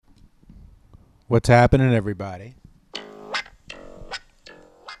What's happening, everybody?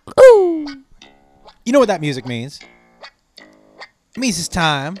 Ooh. You know what that music means? It means it's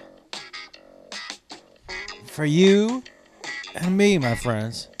time for you and me, my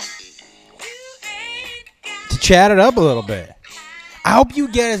friends, to chat it up a little bit. I hope you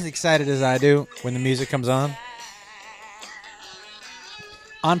get as excited as I do when the music comes on.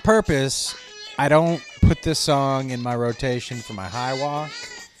 On purpose, I don't put this song in my rotation for my high walk.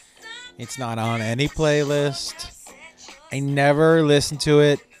 It's not on any playlist. I never listen to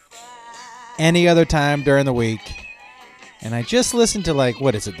it any other time during the week. And I just listen to,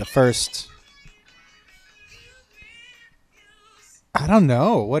 the first... I don't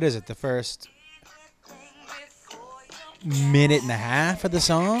know. What is it? The first minute and a half of the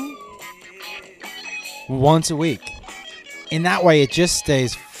song? Once a week. In that way, it just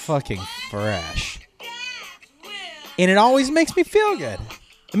stays fucking fresh. And it always makes me feel good.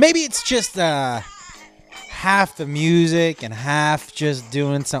 Maybe it's just half the music and half just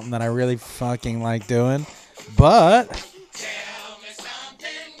doing something that I really fucking like doing. But...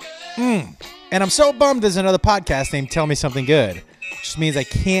 And I'm so bummed there's another podcast named Tell Me Something Good. Which just means I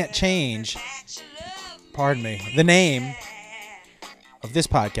can't change, the name of this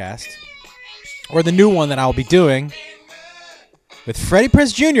podcast. Or the new one that I'll be doing with Freddie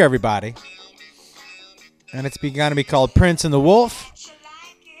Prinze Jr., everybody. And it's going to be called Prince and the Wolf.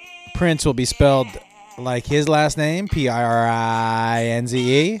 Prince will be spelled like his last name, Prinze.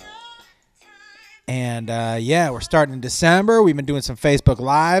 And, we're starting in December. We've been doing some Facebook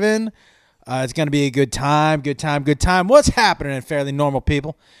Live-in. It's going to be a good time. What's happening, Fairly Normal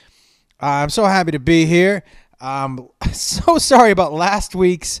People? I'm so happy to be here. So sorry about last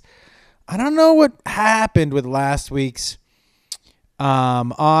week's. I don't know what happened with last week's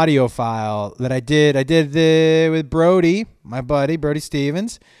audio file that I did. I did with Brody, my buddy, Brody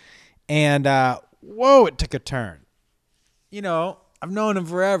Stevens. And, it took a turn. You know, I've known him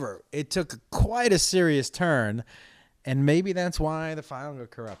forever. It took quite a serious turn. And maybe that's why the file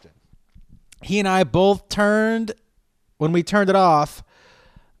got corrupted. He and I both turned, when we turned it off,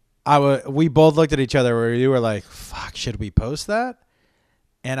 we both looked at each other where you were like, fuck, should we post that?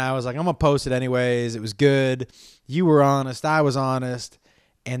 And I was like, I'm going to post it anyways. It was good. You were honest. I was honest.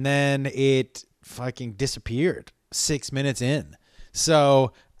 And then it fucking disappeared 6 minutes in.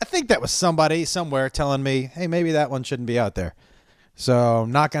 So I think that was somebody somewhere telling me, hey, maybe that one shouldn't be out there. So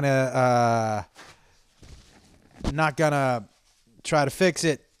I'm not going to try to fix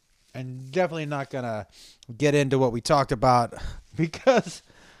it. And definitely not going to get into what we talked about because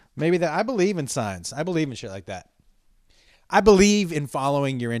maybe I believe in signs. I believe in shit like that. I believe in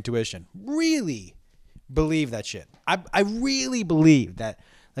following your intuition. Really believe that shit. I really believe that,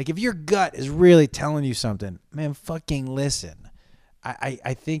 if your gut is really telling you something, man, fucking listen.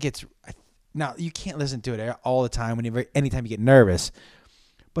 I think it's... Now, you can't listen to it all the time anytime you get nervous.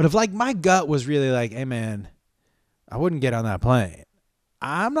 But if, my gut was really like, hey, man, I wouldn't get on that plane.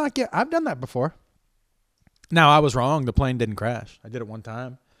 I've done that before. Now, I was wrong. The plane didn't crash. I did it one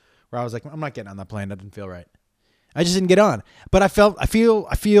time where I was like, I'm not getting on that plane. That didn't feel right. I just didn't get on. But I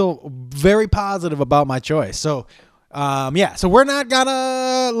feel very positive about my choice. So, so we're not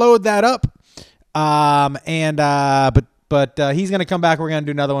gonna load that up. But he's gonna come back. We're gonna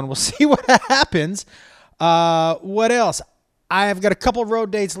do another one. We'll see what happens. What else? I've got a couple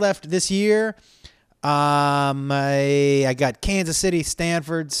road dates left this year. I got Kansas City,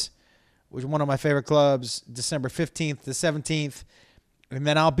 Stanford's, which is one of my favorite clubs, December 15th to 17th. And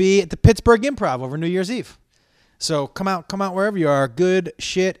then I'll be at the Pittsburgh Improv over New Year's Eve. So come out wherever you are. Good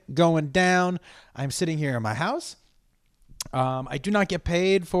shit going down. I'm sitting here in my house. I do not get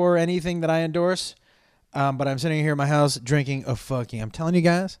paid for anything that I endorse. But I'm sitting here in my house drinking I'm telling you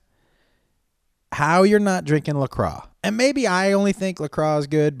guys, how you're not drinking LaCroix. And maybe I only think LaCroix is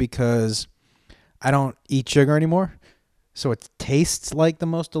good because I don't eat sugar anymore, so it tastes like the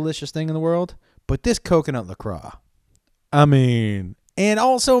most delicious thing in the world. But this coconut LaCroix, and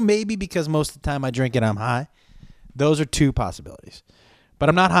also maybe because most of the time I drink it, I'm high. Those are two possibilities. But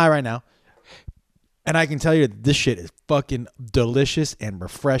I'm not high right now. And I can tell you that this shit is fucking delicious and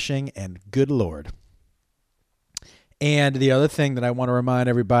refreshing and good Lord. And the other thing that I want to remind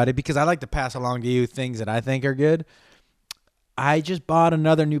everybody, because I like to pass along to you things that I think are good, I just bought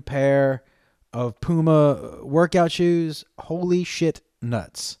another new pair of Puma workout shoes. Holy shit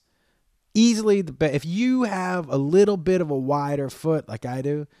nuts. Easily the best. If you have a little bit of a wider foot like I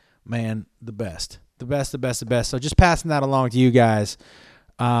do, man, the best. So just passing that along to you guys.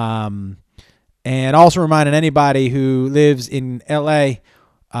 And also reminding anybody who lives in LA,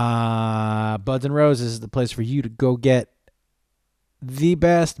 Buds and Roses is the place for you to go get the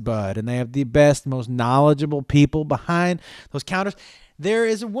best bud, and they have the best, most knowledgeable people behind those counters. There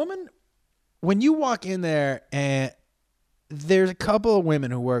is a woman, when you walk in there, and there's a couple of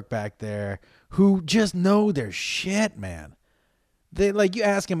women who work back there who just know their shit, man. They, like, you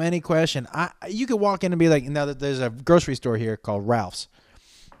ask them any question. You could walk in and be like, now that there's a grocery store here called Ralph's.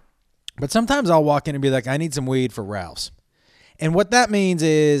 But sometimes I'll walk in and be like, I need some weed for Ralph's. And what that means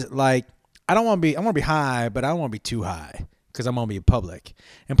is, like, I want to be high, but I don't want to be too high because I'm going to be in public.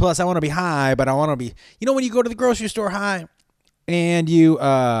 And plus, I want to be high, but I want to be, you know, when you go to the grocery store high and you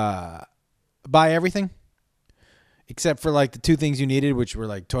buy everything except for, like, the two things you needed, which were,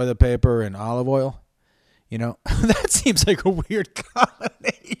 like, toilet paper and olive oil. You know, that seems like a weird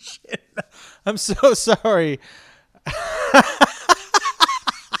combination. I'm so sorry.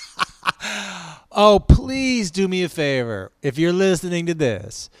 Oh, please do me a favor. If you're listening to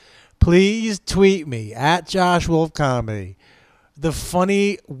this, please tweet me at Josh Wolf Comedy.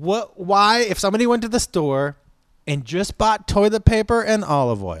 Why, if somebody went to the store and just bought toilet paper and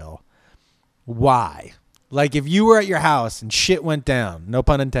olive oil, why? Like, if you were at your house and shit went down, no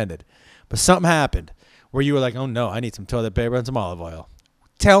pun intended, but something happened where you were like, oh no, I need some toilet paper and some olive oil.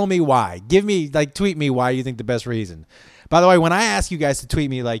 Tell me why. Tweet me why you think the best reason. By the way, when I ask you guys to tweet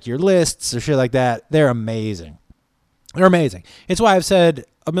me, like, your lists or shit like that, they're amazing. They're amazing. It's why I've said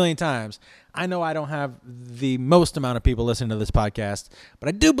a million times, I know I don't have the most amount of people listening to this podcast, but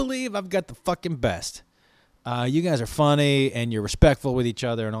I do believe I've got the fucking best. You guys are funny and you're respectful with each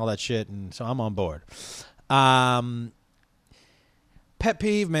other and all that shit, and so I'm on board. Pet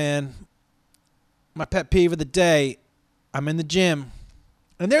peeve, man. My pet peeve of the day, I'm in the gym,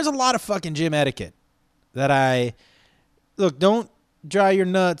 and there's a lot of fucking gym etiquette that look, don't dry your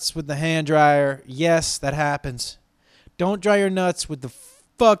nuts with the hand dryer. Yes, that happens. Don't dry your nuts with the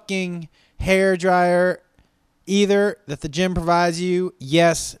fucking hair dryer either that the gym provides you.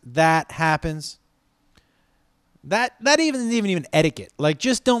 Yes, that happens. That isn't even etiquette. Like,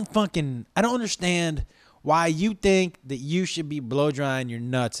 just don't fucking, I don't understand why you think that you should be blow drying your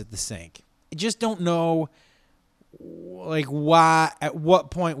nuts at the sink. I just don't know, like, why, at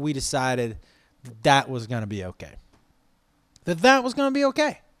what point we decided that was going to be okay. That was going to be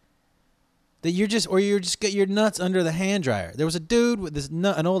okay. That you just get your nuts under the hand dryer. There was a dude with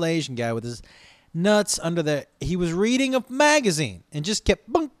an old Asian guy with his nuts under he was reading a magazine and just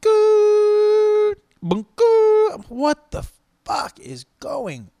kept bunku. What the fuck is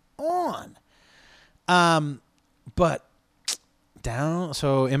going on? But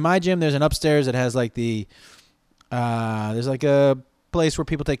so in my gym, there's an upstairs that has like there's like a place where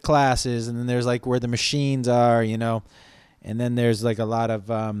people take classes, and then there's like where the machines are, you know. And then there's like a lot of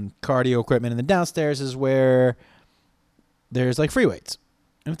cardio equipment. And then downstairs is where there's like free weights.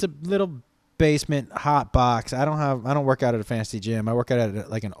 And it's a little basement hot box. I don't work out at a fancy gym. I work out at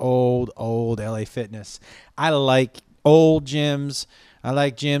like an old LA Fitness. I like old gyms. I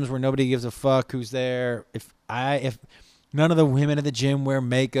like gyms where nobody gives a fuck who's there. If none of the women at the gym wear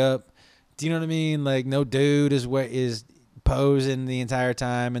makeup, do you know what I mean? Like, no dude is posing the entire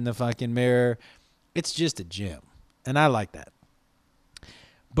time in the fucking mirror. It's just a gym. And I like that.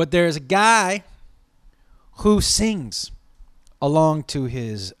 But there's a guy who sings along to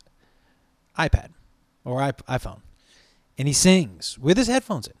his iPad or iPhone. And he sings with his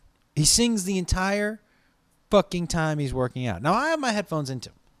headphones in. He sings the entire fucking time he's working out. Now, I have my headphones in too.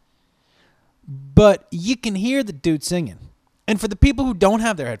 But you can hear the dude singing. And for the people who don't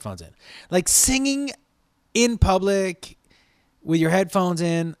have their headphones in, like, singing in public with your headphones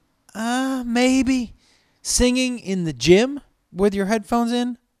in, maybe. Singing in the gym with your headphones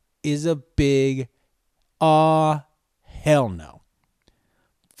in is a big hell no.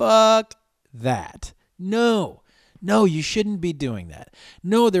 Fuck that. No, you shouldn't be doing that.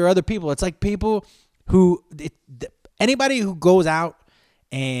 No, there are other people. It's like people anybody who goes out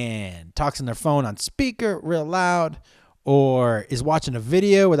and talks on their phone on speaker real loud or is watching a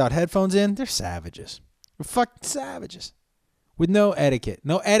video without headphones in, they're savages. They're fucking savages. With no etiquette.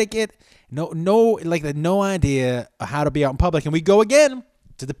 No idea of how to be out in public. And we go again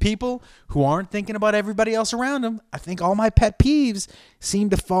to the people who aren't thinking about everybody else around them. I think all my pet peeves seem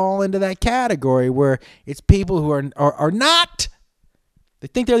to fall into that category where it's people who are not. They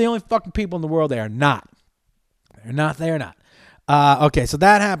think they're the only fucking people in the world. They are not. They're not. Okay, so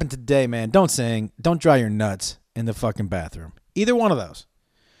that happened today, man. Don't sing. Don't dry your nuts in the fucking bathroom. Either one of those.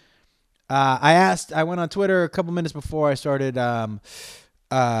 I went on Twitter a couple minutes before I started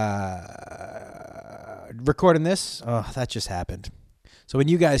recording this. Oh, that just happened. So when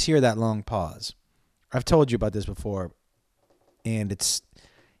you guys hear that long pause, I've told you about this before, and it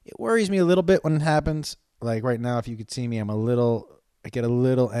worries me a little bit when it happens. Like right now, if you could see me, I'm a little I get a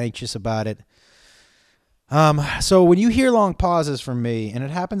little anxious about it. So when you hear long pauses from me, and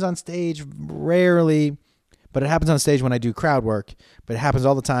it happens on stage rarely, but it happens on stage when I do crowd work, but it happens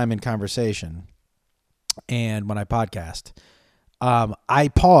all the time in conversation and when I podcast. I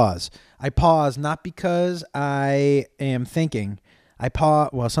pause. I pause not because I am thinking. I pause.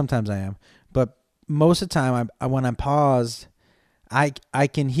 Well, sometimes I am, but most of the time, when I'm paused, I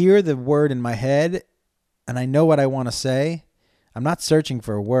can hear the word in my head, and I know what I want to say. I'm not searching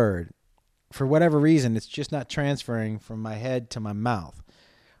for a word. For whatever reason, it's just not transferring from my head to my mouth.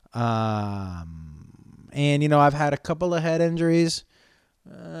 And, I've had a couple of head injuries.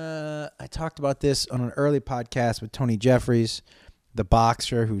 I talked about this on an early podcast with Tony Jeffries, the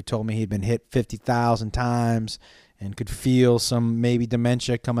boxer who told me he'd been hit 50,000 times and could feel some maybe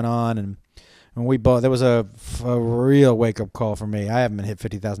dementia coming on. And we both, there was a real wake-up call for me. I haven't been hit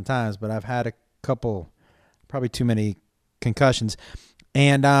 50,000 times, but I've had a couple, probably too many concussions.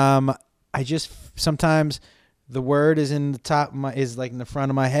 And I just sometimes the word is in the top of is like in the front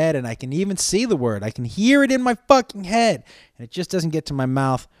of my head, and I can even see the word. I can hear it in my fucking head, and it just doesn't get to my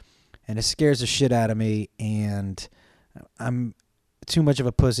mouth, and it scares the shit out of me. And I'm too much of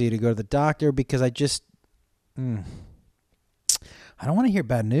a pussy to go to the doctor because I just I don't want to hear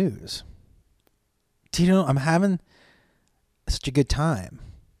bad news. I'm having such a good time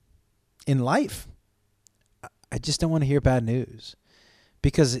in life. I just don't want to hear bad news.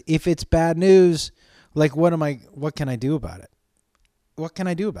 Because if it's bad news, like what can I do about it? What can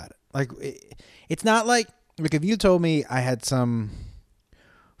I do about it? Like, it's not like if you told me I had some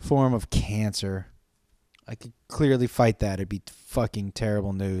form of cancer, I could clearly fight that. It'd be fucking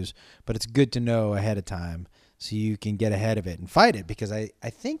terrible news. But it's good to know ahead of time so you can get ahead of it and fight it. Because I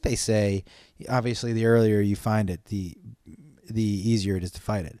think they say, obviously, the earlier you find it, the easier it is to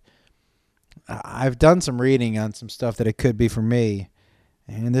fight it. I've done some reading on some stuff that it could be for me.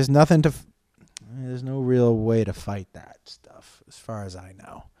 And there's no real way to fight that stuff as far as I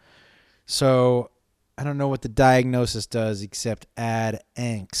know. So I don't know what the diagnosis does except add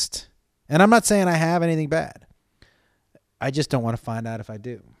angst. And I'm not saying I have anything bad. I just don't want to find out if I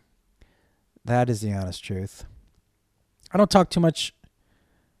do. That is the honest truth. I don't talk too much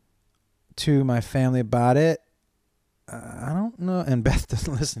to my family about it. I don't know. And Beth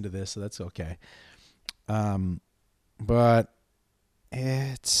doesn't listen to this, so that's okay. But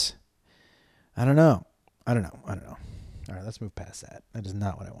it's, I don't know. All right, let's move past that. That is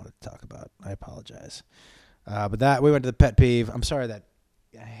not what I wanted to talk about. I apologize. But we went to the pet peeve. I'm sorry that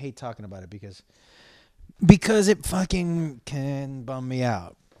I hate talking about it because it fucking can bum me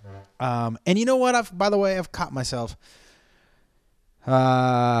out. And you know what? I've caught myself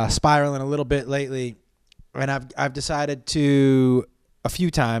spiraling a little bit lately, and I've decided to a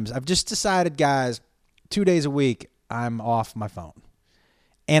few times. I've just decided, guys, 2 days a week I'm off my phone.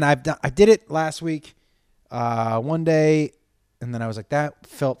 And I did it last week, one day, and then I was like, that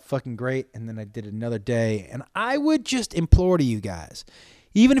felt fucking great. And then I did it another day. And I would just implore to you guys,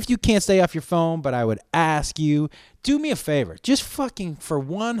 even if you can't stay off your phone, but I would ask you, do me a favor. Just fucking for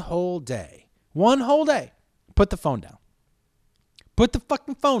one whole day, put the phone down. Put the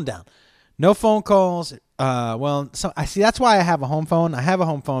fucking phone down. No phone calls. That's why I have a home phone. I have a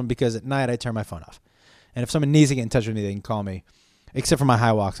home phone because at night I turn my phone off. And if someone needs to get in touch with me, they can call me. Except for my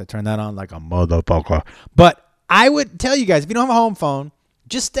high walks, I turn that on like a motherfucker. But I would tell you guys, if you don't have a home phone,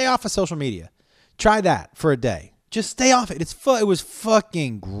 just stay off of social media. Try that for a day. Just stay off it. It was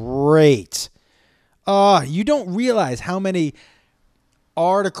fucking great. You don't realize how many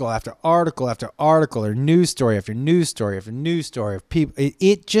article after article after article or news story after news story after news story of people.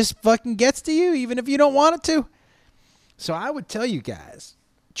 It just fucking gets to you, even if you don't want it to. So I would tell you guys,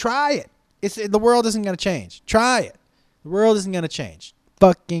 try it. The world isn't going to change. Try it. The world isn't going to change.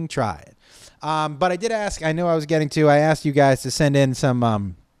 Fucking try it. But I did ask, I asked you guys to send in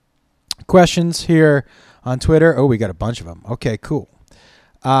some questions here on Twitter. Oh, we got a bunch of them. Okay, cool.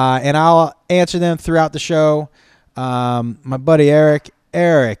 And I'll answer them throughout the show. My buddy Eric,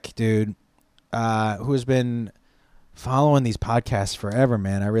 dude, who has been following these podcasts forever,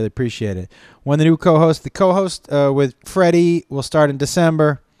 man. I really appreciate it. When the co-host with Freddie will start in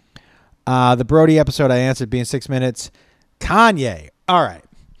December. The Brody episode I answered being 6 minutes. Kanye. All right.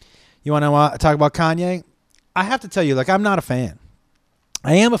 You want to talk about Kanye? I have to tell you, I'm not a fan.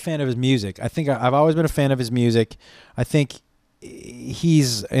 I am a fan of his music. I think I've always been a fan of his music. I think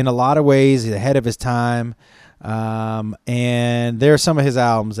he's, in a lot of ways, ahead of his time. And there are some of his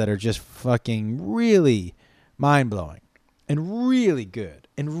albums that are just fucking really mind-blowing and really good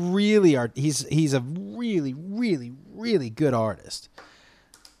and really he's a really, really, really good artist.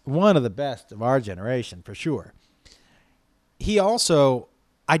 One of the best of our generation, for sure. he also,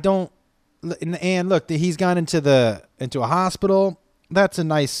 I don't, and look, he's gone into a hospital. That's a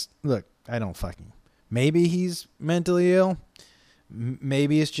nice look. I don't fucking, maybe he's mentally ill.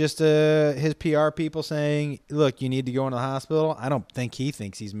 Maybe it's just his PR people saying, look, you need to go into the hospital. I don't think he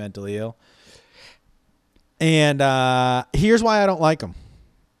thinks he's mentally ill. And here's why I don't like him.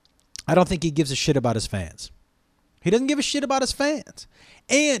 I don't think he gives a shit about his fans. He doesn't give a shit about his fans.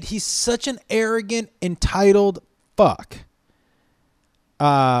 And he's such an arrogant, entitled fuck.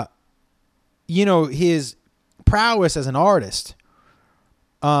 His prowess as an artist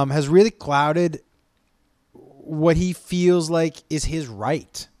has really clouded what he feels like is his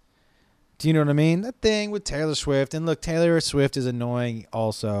right. Do you know what I mean? That thing with Taylor Swift, and look, Taylor Swift is annoying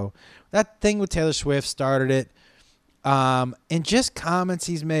also. That thing with Taylor Swift started it. And just comments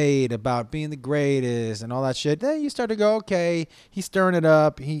he's made about being the greatest and all that shit. Then you start to go, okay, he's stirring it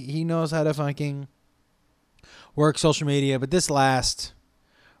up. He knows how to fucking work social media. But this last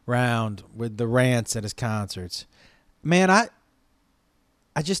round with the rants at his concerts, man, I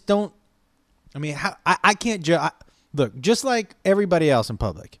just don't. I mean, I can't judge. Look, just like everybody else in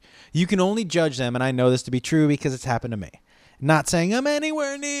public, you can only judge them, and I know this to be true because it's happened to me. Not saying I'm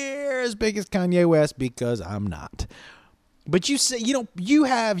anywhere near as big as Kanye West, because I'm not. But you say,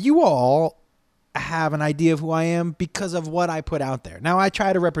 you all have an idea of who I am because of what I put out there. Now, I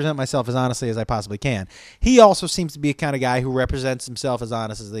try to represent myself as honestly as I possibly can. He also seems to be a kind of guy who represents himself as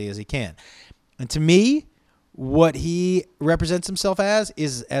honestly as he can. And to me, what he represents himself as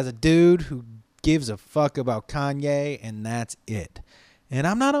is as a dude who gives a fuck about Kanye, and that's it. And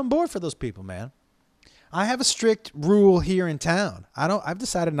I'm not on board for those people, man. I have a strict rule here in town. I've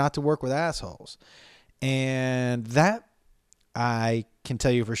decided not to work with assholes. And that I can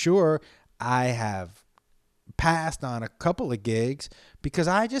tell you for sure, I have passed on a couple of gigs because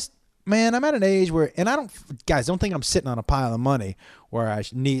I'm at an age where, and don't think I'm sitting on a pile of money where I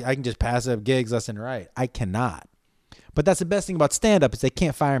can just pass up gigs left and right. I cannot. But that's the best thing about stand-up is they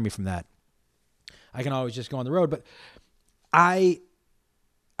can't fire me from that. I can always just go on the road. But I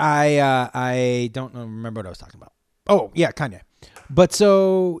don't remember what I was talking about. Oh, yeah, Kanye. But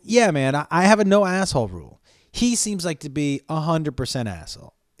so, yeah, man, I have a no asshole rule. He seems like to be 100%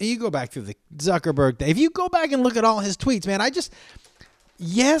 asshole. And you go back through the Zuckerberg day. If you go back and look at all his tweets, man,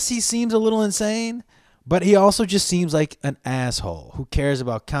 yes, he seems a little insane, but he also just seems like an asshole who cares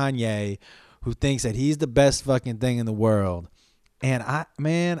about Kanye, who thinks that he's the best fucking thing in the world. And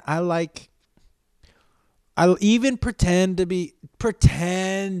I'll even pretend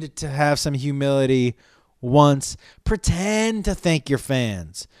to have some humility once. Pretend to thank your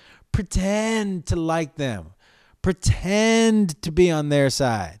fans. Pretend to like them. Pretend to be on their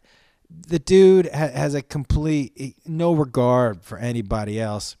side. The dude has a complete no regard for anybody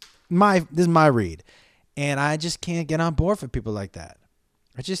else. This is my read. And I just can't get on board for people like that.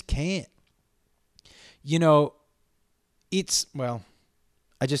 I just can't. I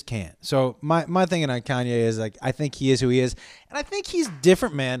just can't. So my thing on Kanye is like, I think he is who he is. And I think he's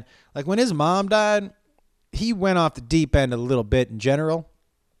different, man. Like when his mom died, he went off the deep end a little bit in general.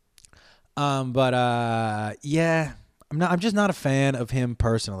 Yeah, I'm just not a fan of him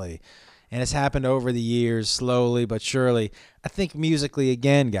personally. And it's happened over the years, slowly but surely. I think musically,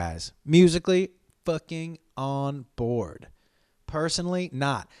 again, guys, fucking on board. Personally,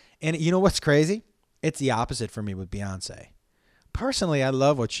 not. And you know what's crazy? It's the opposite for me with Beyonce. Personally, I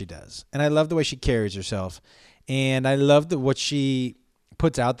love what she does, and I love the way she carries herself, and I love what she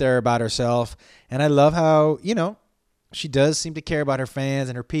puts out there about herself, and I love how, she does seem to care about her fans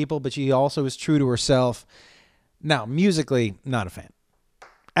and her people, but she also is true to herself. Now, musically, not a fan.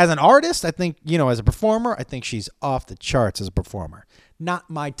 As an artist, I think, as a performer, I think she's off the charts as a performer. Not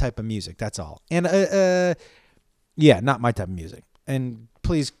my type of music, that's all. And, not my type of music. And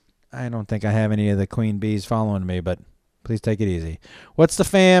please, I don't think I have any of the Queen Bees following me, but please take it easy. What's the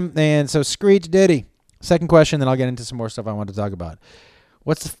fam? And so Screech Diddy. Second question, then I'll get into some more stuff I want to talk about.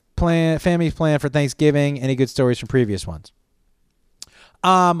 What's the family's plan for Thanksgiving? Any good stories from previous ones?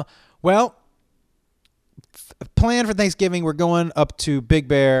 Plan for Thanksgiving, we're going up to Big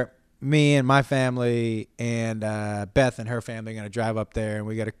Bear. Me and my family and Beth and her family are going to drive up there, and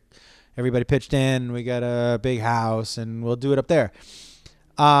we got everybody pitched in. We got a big house, and we'll do it up there.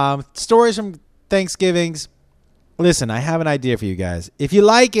 Stories from Thanksgivings. Listen, I have an idea for you guys. If you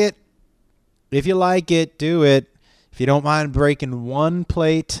like it, do it. If you don't mind breaking one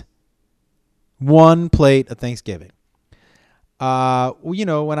plate of Thanksgiving. When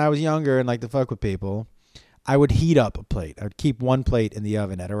I was younger and like to fuck with people, I would heat up a plate. I would keep one plate in the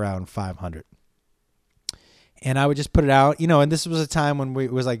oven at around 500. And I would just put it out, and this was a time when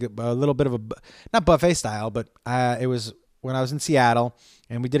it was like a little bit of not buffet style, but it was when I was in Seattle,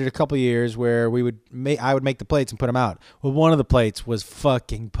 and we did it a couple years where I would make the plates and put them out. Well, one of the plates was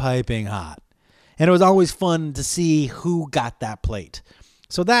fucking piping hot, and it was always fun to see who got that plate.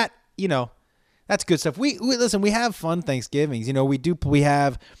 So that, that's good stuff. We listen. We have fun Thanksgivings.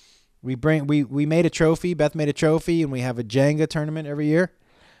 We made a trophy. Beth made a trophy, and we have a Jenga tournament every year.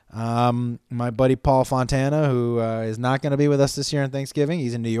 My buddy Paul Fontana, who is not going to be with us this year on Thanksgiving,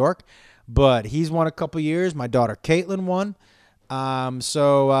 he's in New York, but he's won a couple years. My daughter Caitlin won. We do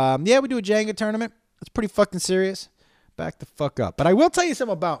a Jenga tournament. It's pretty fucking serious. Back the fuck up. But I will tell you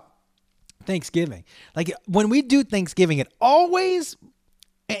something about Thanksgiving. Like, when we do Thanksgiving, it always,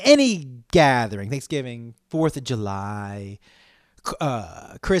 any gathering, Thanksgiving, 4th of July,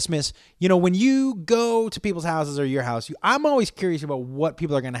 Christmas, when you go to people's houses or your house, I'm always curious about what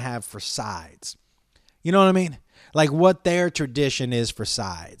people are going to have for sides. You know what I mean? Like, what their tradition is for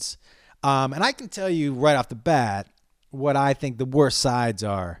sides. And I can tell you right off the bat what I think the worst sides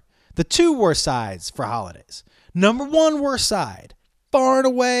are. The two worst sides for holidays. Number one worst side, far and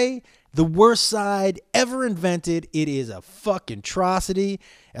away, the worst side ever invented. It is a fucking atrocity,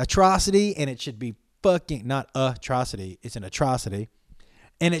 and it should be fucking, not atrocity, it's an atrocity,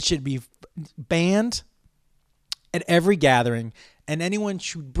 and it should be banned at every gathering, and anyone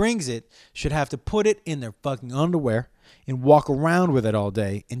who brings it should have to put it in their fucking underwear and walk around with it all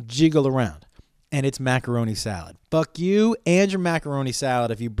day and jiggle around. And it's macaroni salad. Fuck you and your macaroni salad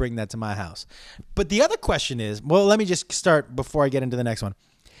if you bring that to my house. But the other question is, well, let me just start before I get into the next one.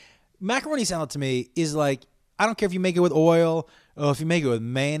 Macaroni salad to me is like, I don't care if you make it with oil or if you make it with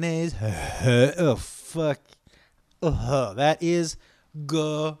mayonnaise. Oh, fuck. That is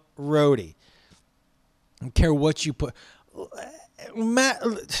grody. I don't care what you put.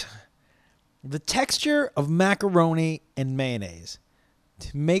 The texture of macaroni and mayonnaise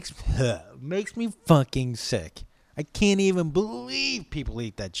makes me fucking sick. I can't even believe people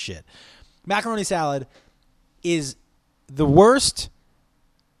eat that shit. Macaroni salad is the worst,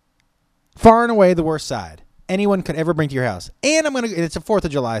 far and away the worst side anyone could ever bring to your house. And it's a 4th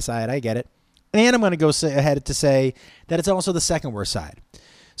of July side, I get it. And I'm going to go ahead to say that it's also the second worst side.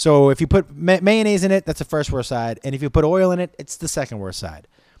 So if you put mayonnaise in it, that's the first worst side. And if you put oil in it, it's the second worst side.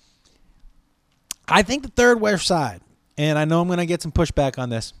 I think the third worst side, and I know I'm going to get some pushback on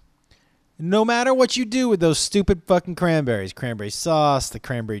this, no matter what you do with those stupid fucking cranberries, cranberry sauce, the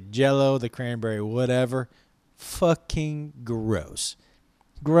cranberry jello, the cranberry whatever, fucking gross.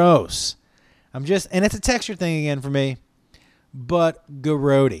 Gross. And it's a texture thing again for me, but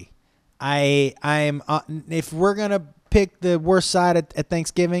grody. I'm if we're going to pick the worst side at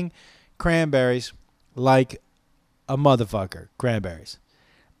Thanksgiving, cranberries, like a motherfucker, cranberries.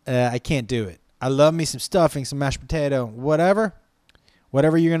 I can't do it. I love me some stuffing, some mashed potato, whatever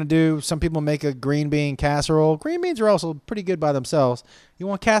you're going to do. Some people make a green bean casserole. Green beans are also pretty good by themselves. You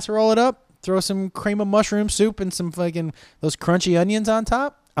want to casserole it up? Throw some cream of mushroom soup and some fucking those crunchy onions on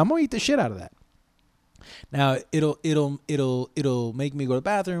top. I'm going to eat the shit out of that. Now, it'll make me go to the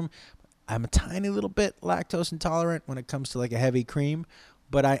bathroom. I'm a tiny little bit lactose intolerant when it comes to like a heavy cream,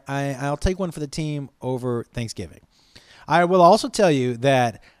 but I'll take one for the team over Thanksgiving. I will also tell you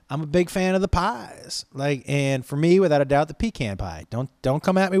that I'm a big fan of the pies. And for me, without a doubt, the pecan pie. Don't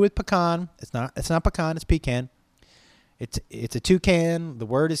come at me with pecan. It's not pecan, it's pecan. It's a toucan. The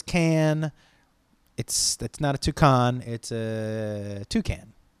word is can. It's not a toucan, it's a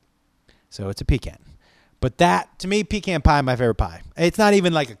toucan. So it's a pecan. But that, to me, pecan pie, my favorite pie. It's not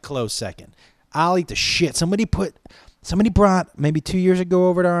even like a close second. I'll eat the shit. Somebody brought maybe 2 years ago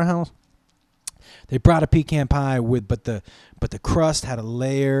over to our house. They brought a pecan pie but the crust had a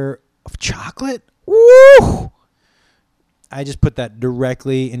layer of chocolate. Woo! I just put that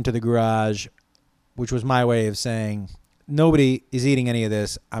directly into the garage, which was my way of saying, nobody is eating any of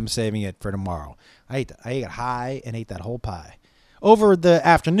this. I'm saving it for tomorrow. I got high and ate that whole pie. Over the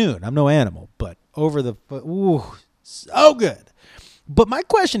afternoon. I'm no animal, but over the, so good. But my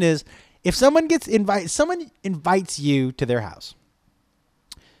question is, if someone invites you to their house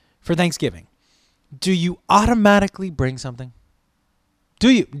for Thanksgiving, do you automatically bring something? Do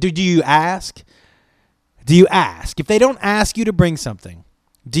you ask? Do you ask? If they don't ask you to bring something,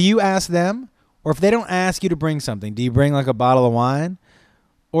 do you ask them? Or if they don't ask you to bring something, do you bring like a bottle of wine?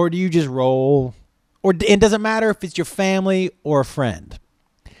 Or do you just roll? Or it doesn't matter if it's your family or a friend.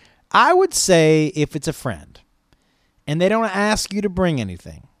 I would say if it's a friend and they don't ask you to bring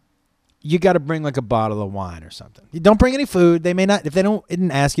anything, you got to bring like a bottle of wine or something. You don't bring any food. They may not, if they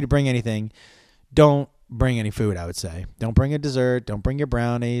didn't ask you to bring anything, don't bring any food, I would say. Don't bring a dessert. Don't bring your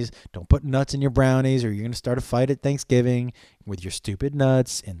brownies. Don't put nuts in your brownies or you're going to start a fight at Thanksgiving with your stupid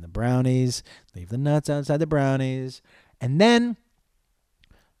nuts in the brownies. Leave the nuts outside the brownies. And then,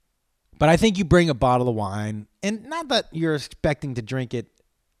 but I think you bring a bottle of wine, and not that you're expecting to drink it.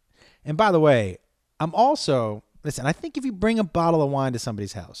 And by the way, I think if you bring a bottle of wine to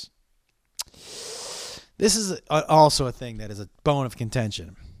somebody's house, this is also a thing that is a bone of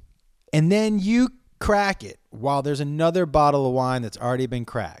contention. And then you crack it while there's another bottle of wine that's already been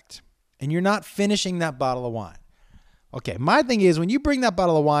cracked. And you're not finishing that bottle of wine. Okay, my thing is when you bring that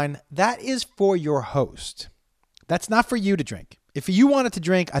bottle of wine, that is for your host. That's not for you to drink. If you want it to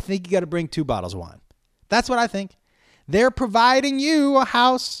drink, I think you got to bring 2 bottles of wine. That's what I think. They're providing you a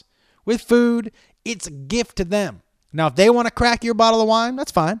house with food. It's a gift to them. Now, if they want to crack your bottle of wine,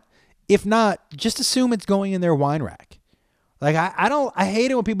 that's fine. If not, just assume it's going in their wine rack. Like I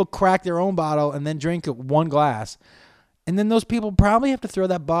hate it when people crack their own bottle and then drink 1 glass. And then those people probably have to throw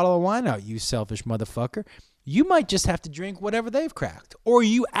that bottle of wine out, you selfish motherfucker. You might just have to drink whatever they've cracked. Or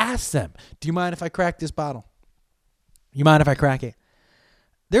you ask them, do you mind if I crack this bottle? You mind if I crack it?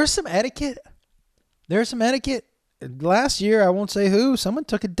 There's some etiquette. Last year, I won't say who, someone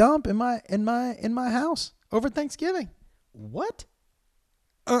took a dump in my house over Thanksgiving. What?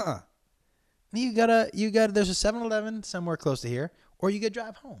 You gotta, there's a 7-Eleven somewhere close to here, or you gotta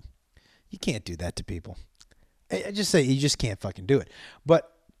drive home. You can't do that to people. I just say you just can't fucking do it.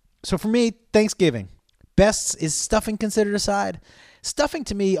 But, so for me, Thanksgiving, best is stuffing considered aside. Stuffing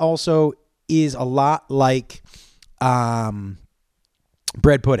to me also is a lot like bread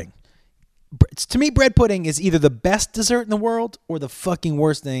pudding. To me, bread pudding is either the best dessert in the world or the fucking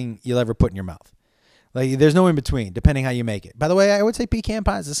worst thing you'll ever put in your mouth. Like, there's no in between, depending how you make it. By the way, I would say pecan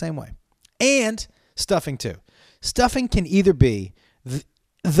pie is the same way. And stuffing, too. Stuffing can either be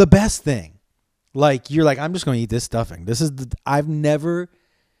the best thing. Like, you're like, I'm just going to eat this stuffing.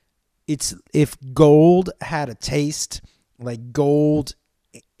 If gold had a taste, like gold,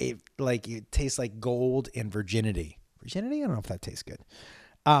 it tastes like gold and virginity. Virginity? I don't know if that tastes good.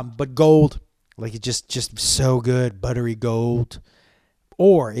 But gold, like it's just so good, buttery gold.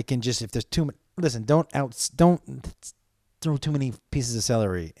 Or it can just, if there's too much, listen, don't throw too many pieces of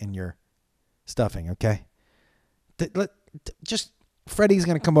celery in your stuffing, okay? Freddie's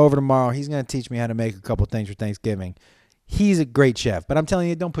going to come over tomorrow. He's going to teach me how to make a couple things for Thanksgiving. He's a great chef, but I'm telling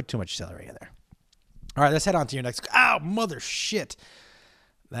you, don't put too much celery in there. All right, let's head on to your next. Ow, mother shit.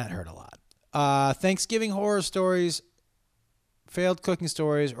 That hurt a lot. Thanksgiving horror stories, failed cooking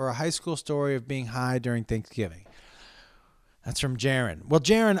stories, or a high school story of being high during Thanksgiving. That's from Jaron. Well,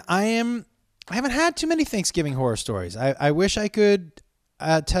 Jaron, I haven't had too many Thanksgiving horror stories. I wish I could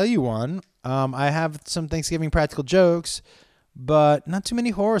tell you one. I have some Thanksgiving practical jokes, but not too many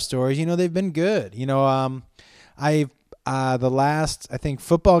horror stories. You know, they've been good. You know, the last, I think,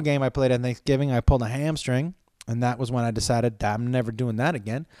 football game I played on Thanksgiving, I pulled a hamstring, and that was when I decided I'm never doing that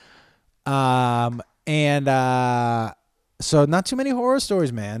again. So not too many horror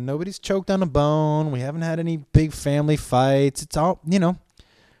stories, man. Nobody's choked on a bone. We haven't had any big family fights. It's all,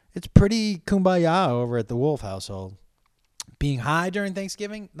 it's pretty kumbaya over at the Wolf household. Being high during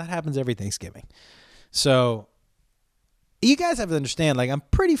Thanksgiving, that happens every Thanksgiving. So you guys have to understand, like, I'm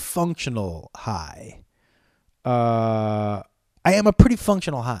pretty functional high. I am a pretty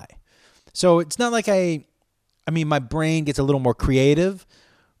functional high. So it's not like my brain gets a little more creative.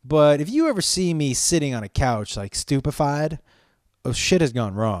 But if you ever see me sitting on a couch, like, stupefied, shit has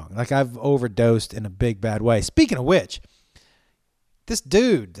gone wrong. Like, I've overdosed in a big, bad way. Speaking of which, this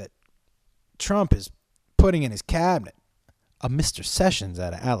dude that Trump is putting in his cabinet, a Mr. Sessions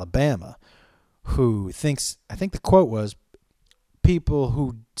out of Alabama, who thinks, I think the quote was, people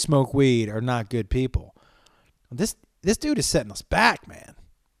who smoke weed are not good people. This dude is setting us back, man.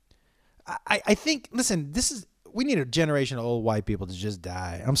 I think, listen, we need a generation of old white people to just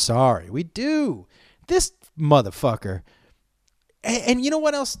die. I'm sorry. We do. This motherfucker. And you know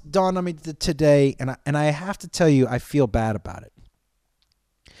what else dawned on me today? And I have to tell you, I feel bad about it.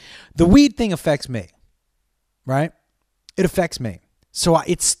 The weed thing affects me, right? It affects me. So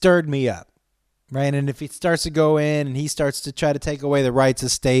it stirred me up, right? And if he starts to go in and he starts to try to take away the rights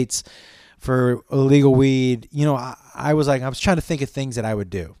of states for illegal weed, I was trying to think of things that I would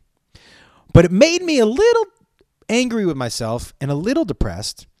do. But it made me a little angry with myself and a little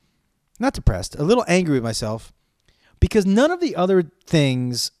a little angry with myself, because none of the other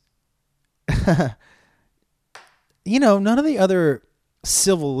things, none of the other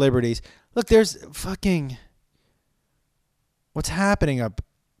civil liberties. Look, there's fucking, what's happening up.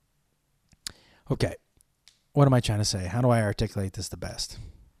 Okay. What am I trying to say? How do I articulate this the best?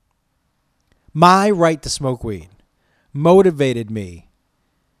 My right to smoke weed motivated me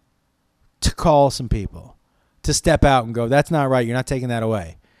to call some people, to step out and go, that's not right. You're not taking that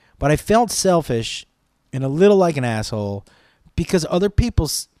away. But I felt selfish and a little like an asshole because other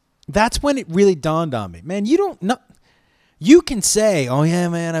people's. That's when it really dawned on me, man. You don't know. You can say, "Oh yeah,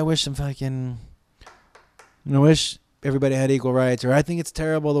 man, I wish I wish everybody had equal rights," or "I think it's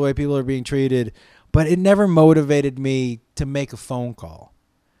terrible the way people are being treated," but it never motivated me to make a phone call.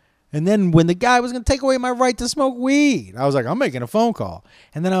 And then when the guy was going to take away my right to smoke weed, I was like, I'm making a phone call.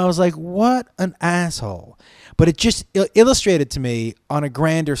 And then I was like, what an asshole. But it just illustrated to me on a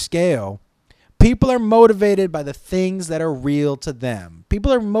grander scale. People are motivated by the things that are real to them.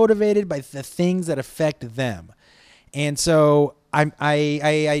 People are motivated by the things that affect them. And so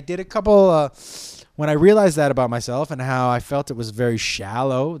I did a couple, when I realized that about myself and how I felt it was very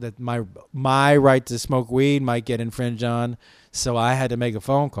shallow, that my right to smoke weed might get infringed on, so I had to make a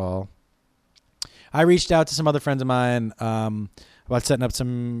phone call. I reached out to some other friends of mine about setting up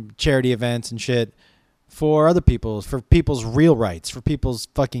some charity events and shit for people's real rights, for people's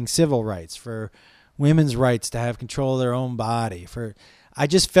fucking civil rights, for women's rights to have control of their own body. I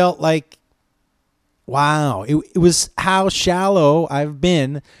just felt like, wow, it was how shallow I've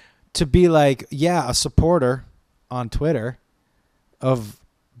been to be like, yeah, a supporter on Twitter of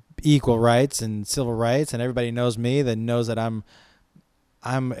equal rights and civil rights, and everybody knows me, that knows that I'm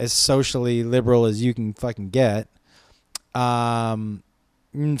as socially liberal as you can fucking get. Fiscally,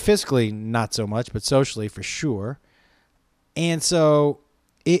 not so much, but socially for sure. And so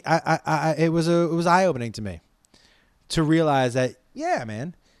it was eye-opening to me to realize that, yeah,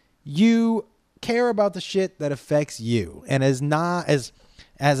 man, you care about the shit that affects you, and as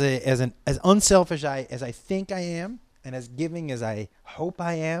unselfish as I think I am, and as giving as I hope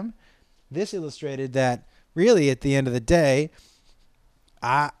I am, this illustrated that really at the end of the day,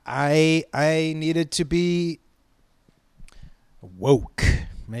 I needed to be woke.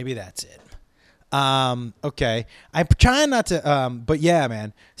 Maybe that's it. Okay. I'm trying not to, but yeah,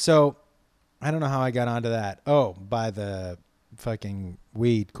 man. So I don't know how I got onto that. Oh, by the fucking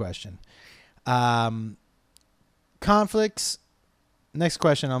weed question. Conflicts. Next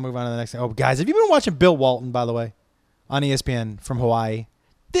question. I'll move on to the next thing. Oh, guys, have you been watching Bill Walton, by the way, on ESPN from Hawaii?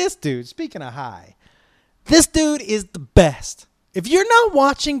 This dude, speaking of high, this dude is the best. If you're not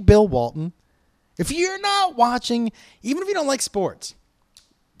watching Bill Walton, even if you don't like sports,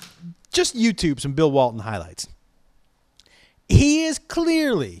 just YouTube some Bill Walton highlights. He is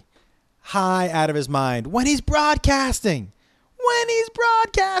clearly high out of his mind when he's broadcasting.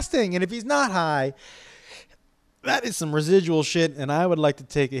 And if he's not high, that is some residual shit, and I would like to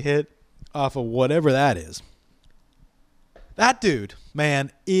take a hit off of whatever that is. That dude,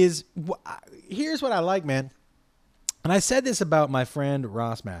 man, here's what I like, man. And I said this about my friend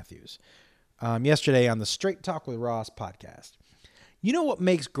Ross Matthews yesterday on the Straight Talk with Ross podcast. You know what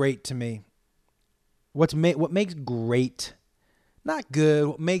makes great to me? What makes great, not good,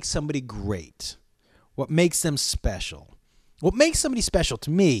 what makes somebody great? What makes them special? What makes somebody special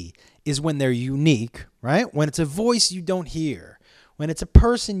to me is when they're unique, right? When it's a voice you don't hear, when it's a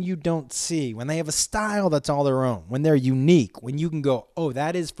person you don't see, when they have a style that's all their own, when they're unique, when you can go, oh,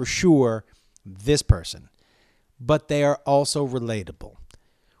 that is for sure this person, but they are also relatable.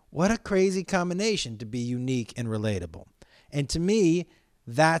 What a crazy combination to be unique and relatable. And to me,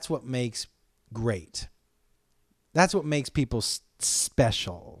 that's what makes great. That's what makes people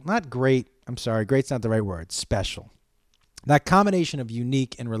special. Not great. I'm sorry. Great's not the right word. Special. That combination of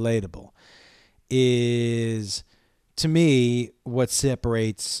unique and relatable is, to me, what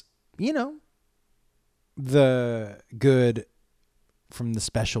separates, the good from the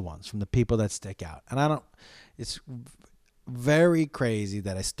special ones, from the people that stick out. And it's very crazy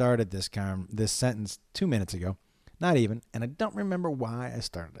that I started this sentence 2 minutes ago. Not even. And I don't remember why I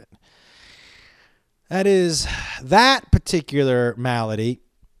started it. That is that particular malady.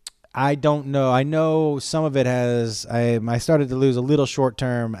 I don't know. I know some of it has. I started to lose a little short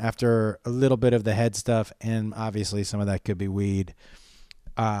term after a little bit of the head stuff, and obviously some of that could be weed.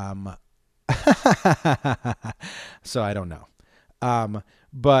 So I don't know.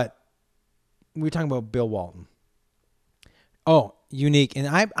 But we were talking about Bill Walton. Oh, unique, and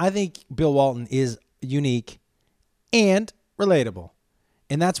I think Bill Walton is unique and relatable,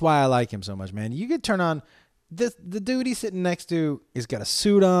 and that's why I like him so much, man. You could turn on. The dude he's sitting next to has got a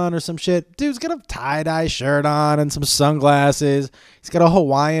suit on or some shit. Dude's got a tie-dye shirt on and some sunglasses. He's got a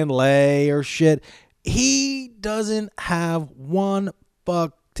Hawaiian lei or shit. He doesn't have one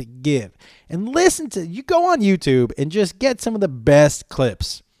fuck to give. And you go on YouTube and just get some of the best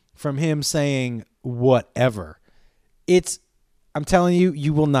clips from him saying whatever. I'm telling you,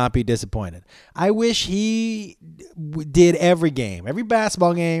 you will not be disappointed. I wish he did every game, every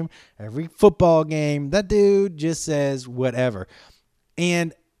basketball game, every football game. That dude just says whatever.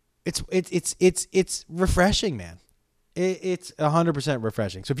 And It's refreshing, man. It's 100%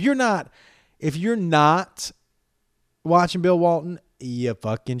 refreshing. So if you're not watching Bill Walton, you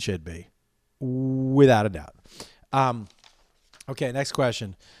fucking should be, without a doubt. Okay, next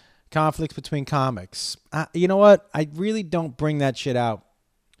question. Conflicts between comics. You know what? I really don't bring that shit out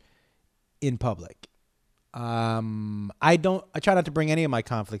in public. I try not to bring any of my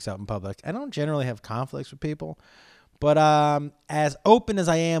conflicts out in public. I don't generally have conflicts with people, but as open as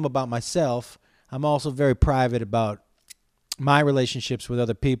I am about myself, I'm also very private about my relationships with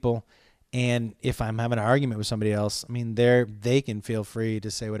other people. And if I'm having an argument with somebody else, I mean, they can feel free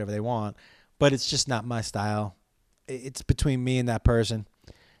to say whatever they want, but it's just not my style. It's between me and that person.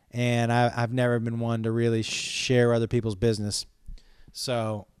 And I've never been one to really share other people's business.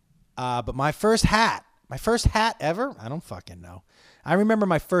 So, but my first hat ever, I don't fucking know. I remember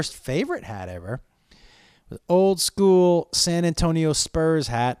my first favorite hat ever was old school San Antonio Spurs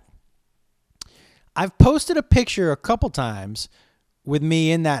hat. I've posted a picture a couple times with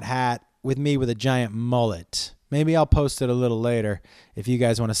me in that hat, with me with a giant mullet. Maybe I'll post it a little later if you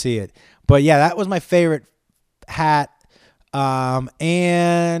guys want to see it. But yeah, that was my favorite hat. I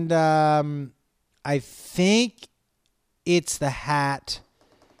think it's the hat.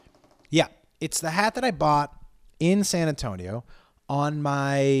 Yeah, it's the hat that I bought in San Antonio when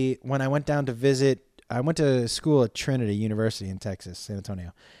I went down to visit. I went to school at Trinity University in Texas, San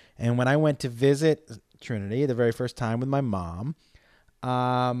Antonio. And when I went to visit Trinity the very first time with my mom,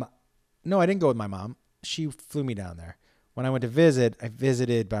 no, I didn't go with my mom. She flew me down there. When I went to visit, I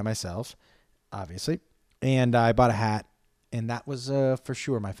visited by myself, obviously, and I bought a hat, and that was for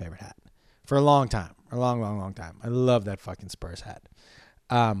sure my favorite hat for a long time, a long, long, long time. I love that fucking Spurs hat.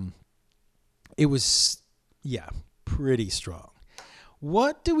 It was, yeah, pretty strong.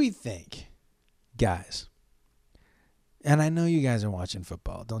 What do we think, guys? And I know you guys are watching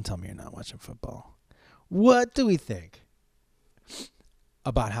football. Don't tell me you're not watching football. What do we think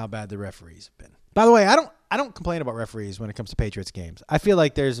about how bad the referees have been? By the way, I don't complain about referees when it comes to Patriots games. I feel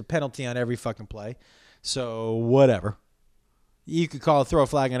like there's a penalty on every fucking play. So whatever. You could throw a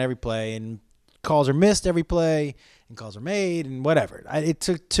flag on every play, and calls are missed every play, and calls are made, and whatever.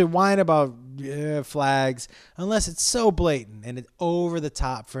 To whine about flags, unless it's so blatant and it's over the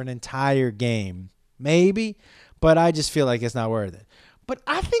top for an entire game, maybe. But I just feel like it's not worth it. But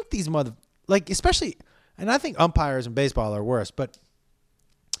I think these especially, and I think umpires in baseball are worse, but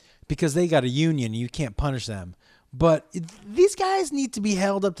because they got a union, you can't punish them. But these guys need to be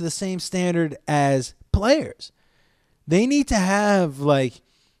held up to the same standard as players. They need to have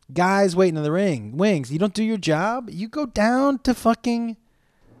guys waiting in the wings. You don't do your job, you go down to fucking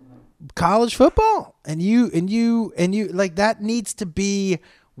college football, and you that needs to be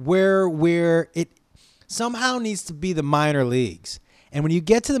where it somehow needs to be the minor leagues. And when you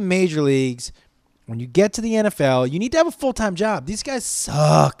get to the major leagues, when you get to the NFL, you need to have a full-time job. These guys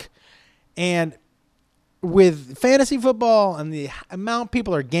suck. And with fantasy football and the amount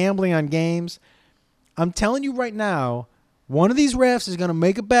people are gambling on games, I'm telling you right now, one of these refs is going to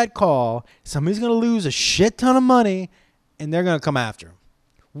make a bad call. Somebody's going to lose a shit ton of money, and they're going to come after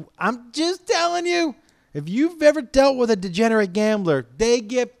him. I'm just telling you, if you've ever dealt with a degenerate gambler, they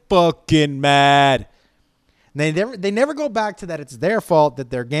get fucking mad. They never go back to that it's their fault that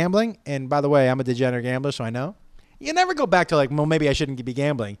they're gambling. And by the way, I'm a degenerate gambler, so I know. You never go back to well, maybe I shouldn't be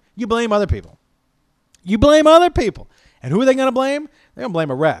gambling. You blame other people. And who are they going to blame? They're going to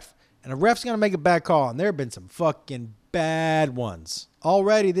blame a ref. And a ref's going to make a bad call. And there have been some fucking bad ones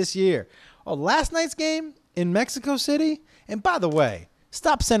already this year. Oh, last night's game in Mexico City. And by the way,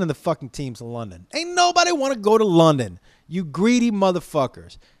 stop sending the fucking teams to London. Ain't nobody want to go to London. You greedy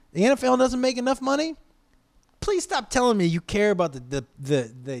motherfuckers. The NFL doesn't make enough money? Please stop telling me you care about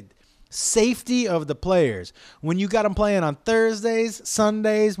the safety of the players when you got them playing on Thursdays,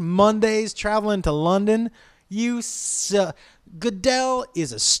 Sundays, Mondays, traveling to London. Goodell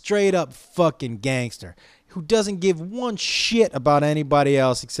is a straight up fucking gangster who doesn't give one shit about anybody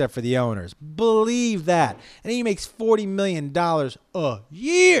else except for the owners. Believe that. And he makes $40 million a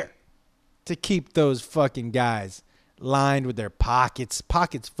year to keep those fucking guys lined with their pockets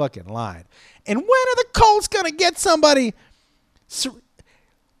fucking lined. And when are the Colts going to get somebody?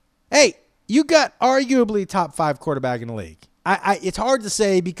 Hey, you got arguably top 5 quarterback in the league. It's hard to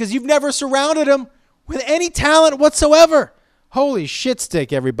say because you've never surrounded him with any talent whatsoever. Holy shit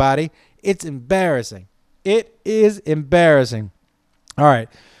stick, everybody. It's embarrassing. It is embarrassing. All right.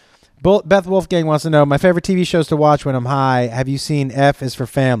 Beth Wolfgang wants to know, my favorite TV shows to watch when I'm high. Have you seen F is for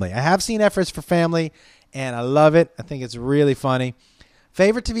Family? I have seen F is for Family, and I love it. I think it's really funny.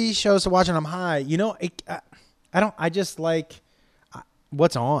 Favorite TV shows to watch when I'm high. You know,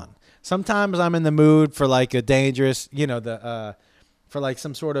 what's on. Sometimes I'm in the mood for like a dangerous, for like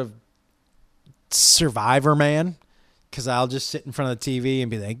some sort of Survivor Man, because I'll just sit in front of the TV and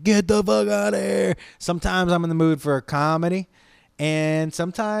be like, get the fuck out of here. Sometimes I'm in the mood for a comedy, and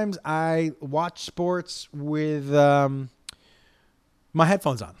sometimes I watch sports with my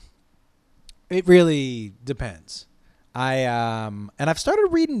headphones on. It really depends. And I've started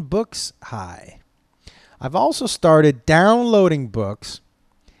reading books high. I've also started downloading books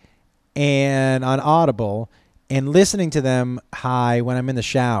and on Audible and listening to them high when I'm in the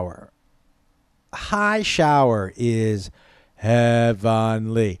shower. High shower is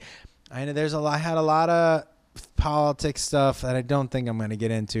heavenly. I know I had a lot of politics stuff that I don't think I'm going to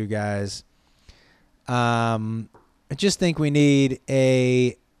get into, guys. I just think we need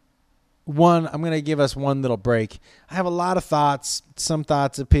I'm going to give us one little break. I have a lot of thoughts, some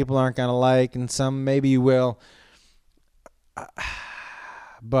thoughts that people aren't going to like, and some maybe you will.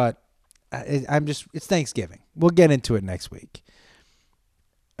 But it's Thanksgiving. We'll get into it next week.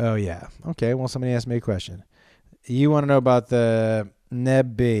 Oh, yeah. Okay, well, somebody asked me a question. You want to know about the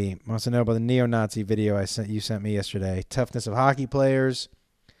Neb B. Wants to know about the neo-Nazi video you sent me yesterday. Toughness of hockey players.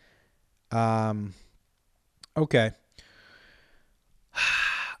 Okay.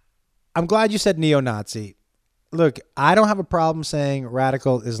 I'm glad you said neo-Nazi. Look, I don't have a problem saying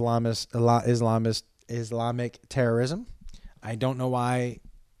radical Islamic terrorism. I don't know why.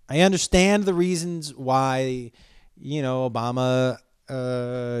 I understand the reasons why, Obama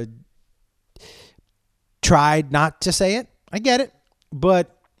tried not to say it. I get it.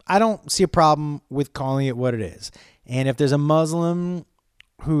 But I don't see a problem with calling it what it is. And if there's a Muslim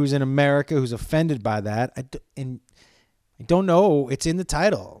who's in America who's offended by that, I don't know. It's in the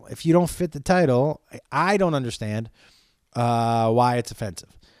title. If you don't fit the title, I don't understand why it's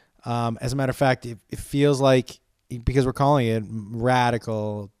offensive. As a matter of fact, it feels like, because we're calling it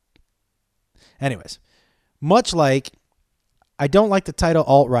radical. Anyways, much like I don't like the title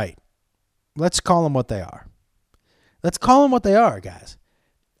alt-right. Let's call them what they are. Let's call them what they are, guys.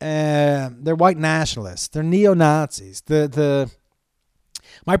 They're white nationalists. They're neo-Nazis.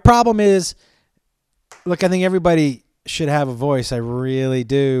 My problem is, look, I think everybody should have a voice. I really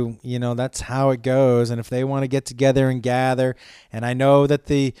do. That's how it goes. And if they want to get together and gather, and I know that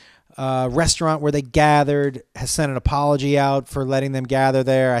the restaurant where they gathered has sent an apology out for letting them gather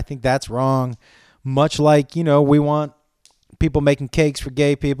there. I think that's wrong. Much like, we want people making cakes for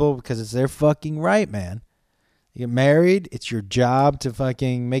gay people because it's their fucking right, man. You get married, it's your job to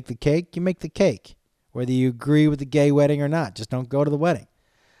fucking make the cake. You make the cake, whether you agree with the gay wedding or not. Just don't go to the wedding.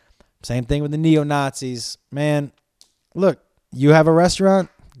 Same thing with the neo-Nazis. Man, look, you have a restaurant,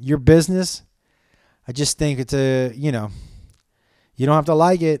 your business. I just think it's you don't have to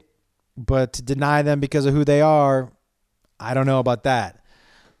like it, but to deny them because of who they are, I don't know about that.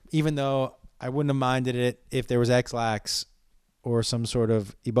 Even though I wouldn't have minded it if there was X-Lax or some sort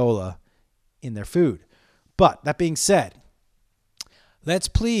of Ebola in their food. But that being said, let's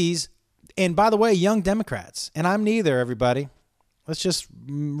please, and by the way, young Democrats, and I'm neither, everybody. Let's just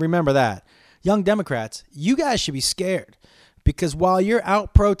remember that. Young Democrats, you guys should be scared, because while you're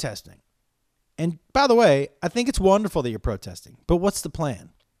out protesting, and by the way, I think it's wonderful that you're protesting, but what's the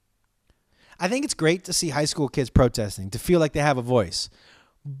plan? I think it's great to see high school kids protesting, to feel like they have a voice.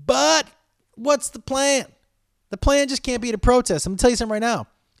 But what's the plan? The plan just can't be to protest. I'm going to tell you something right now.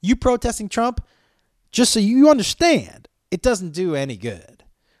 You protesting Trump, just so you understand, it doesn't do any good.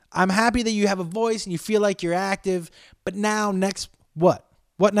 I'm happy that you have a voice and you feel like you're active, but now next, what?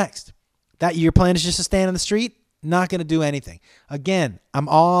 What next? That your plan is just to stand on the street? Not going to do anything. Again, I'm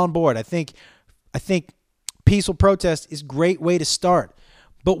all on board. I think peaceful protest is a great way to start.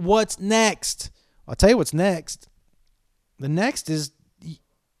 But what's next? I'll tell you what's next. The next is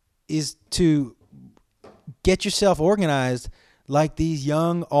to get yourself organized like these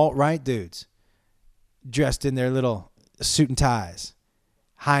young alt-right dudes, dressed in their little suit and ties,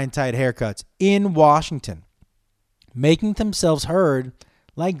 high and tight haircuts in Washington, making themselves heard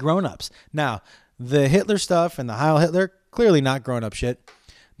like grown-ups. Now, the Hitler stuff and the Heil Hitler, clearly not grown-up shit.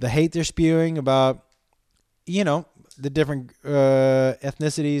 The hate they're spewing about, the different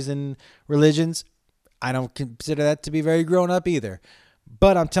ethnicities and religions, I don't consider that to be very grown-up either.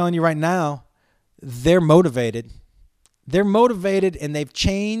 But I'm telling you right now, they're motivated. They're motivated, and they've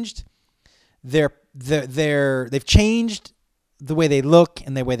changed they've changed the way they look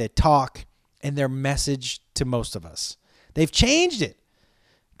and the way they talk and their message to most of us. They've changed it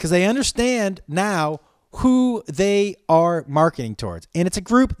because they understand now who they are marketing towards. And it's a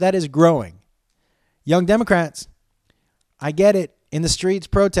group that is growing. Young Democrats, I get it. In the streets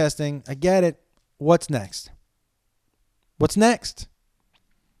protesting, I get it. What's next? What's next?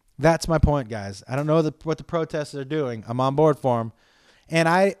 That's my point, guys. I don't know what the protesters are doing. I'm on board for them.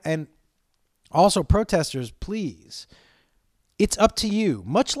 And also protesters, please, it's up to you.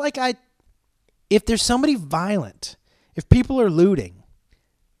 Much like if there's somebody violent, if people are looting,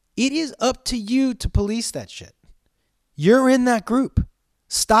 it is up to you to police that shit. You're in that group.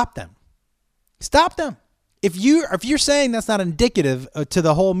 Stop them. Stop them. If you're saying that's not indicative to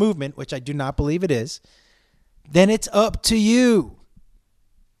the whole movement, which I do not believe it is, then it's up to you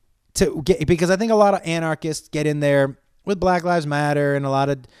to get, because I think a lot of anarchists get in there with Black Lives Matter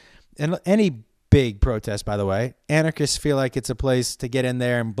and any big protest, by the way. Anarchists feel like it's a place to get in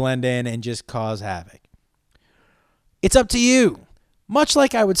there and blend in and just cause havoc. It's up to you. Much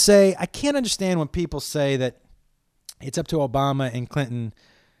like I would say, I can't understand when people say that it's up to Obama and Clinton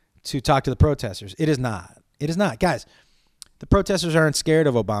to talk to the protesters. It is not. It is not. Guys, the protesters aren't scared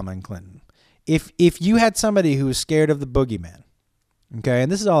of Obama and Clinton. If you had somebody who was scared of the boogeyman, okay,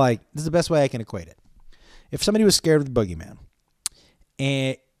 and this is the best way I can equate it. If somebody was scared of the boogeyman,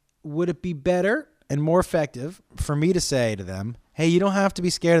 and would it be better and more effective for me to say to them, hey, you don't have to be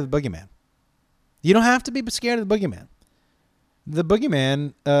scared of the boogeyman. You don't have to be scared of the boogeyman. The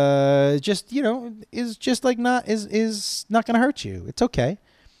boogeyman is not going to hurt you. It's okay.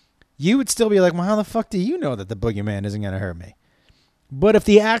 You would still be like, well, how the fuck do you know that the boogeyman isn't going to hurt me? But if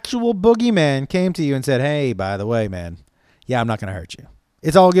the actual boogeyman came to you and said, hey, by the way, man, yeah, I'm not going to hurt you.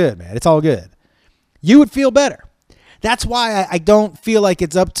 It's all good, man. It's all good. You would feel better. That's why I don't feel like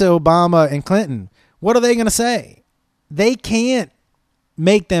it's up to Obama and Clinton. What are they going to say? They can't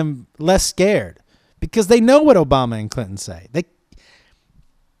make them less scared because they know what Obama and Clinton say.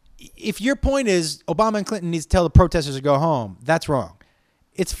 If your point is Obama and Clinton needs to tell the protesters to go home, that's wrong.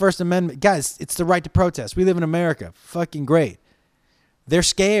 It's First Amendment. Guys, it's the right to protest. We live in America. Fucking great. They're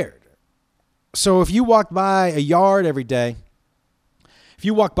scared. So if you walked by a yard every day, if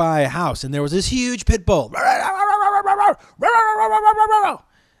you walked by a house and there was this huge pit bull,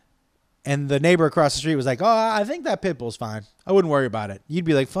 and the neighbor across the street was like, oh, I think that pit bull's fine, I wouldn't worry about it. You'd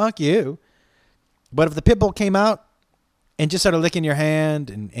be like, fuck you. But if the pit bull came out and just started licking your hand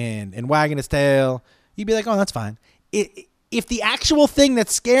and wagging its tail, you'd be like, oh, that's fine. If the actual thing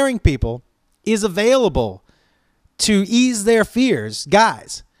that's scaring people is available to ease their fears,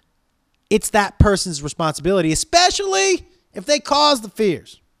 guys, it's that person's responsibility, especially if they cause the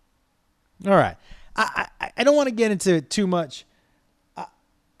fears. All right. I don't want to get into too much.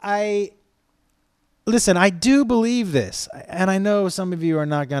 Listen, I do believe this, and I know some of you are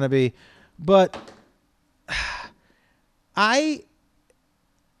not going to be, but I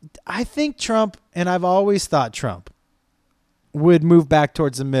think Trump, and I've always thought Trump would move back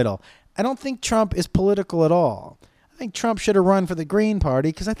towards the middle. I don't think Trump is political at all. I think Trump should have run for the Green Party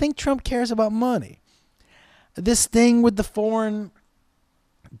because I think Trump cares about money. This thing with the foreign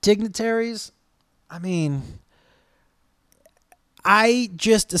dignitaries, I mean, I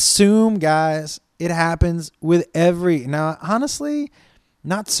just assume, guys, it happens with now, honestly,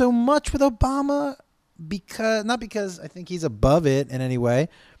 not so much with Obama, not because I think he's above it in any way,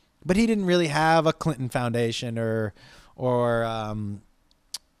 but he didn't really have a Clinton Foundation or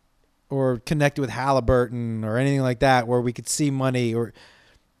connected with Halliburton or anything like that where we could see money or,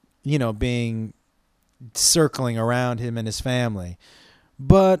 being circling around him and his family.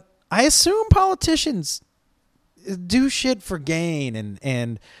 But I assume politicians do shit for gain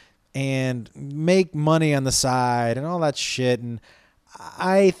and make money on the side and all that shit. And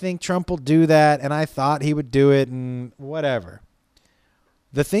I think Trump will do that. And I thought he would do it and whatever.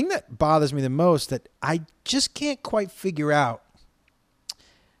 The thing that bothers me the most that I just can't quite figure out,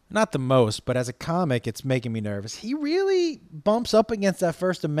 not the most, but as a comic, it's making me nervous. He really bumps up against that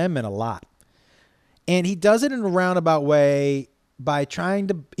First Amendment a lot. And he does it in a roundabout way by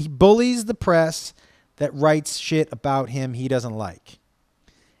he bullies the press that writes shit about him he doesn't like.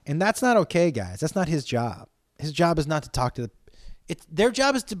 And that's not okay, guys. That's not his job. His job is not to talk to their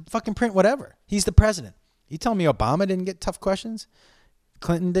job is to fucking print whatever. He's the president. You tell me Obama didn't get tough questions?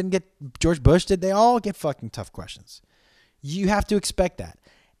 Clinton didn't get, George Bush did? They all get fucking tough questions. You have to expect that.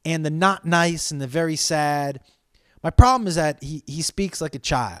 And the not nice and the very sad. My problem is that he speaks like a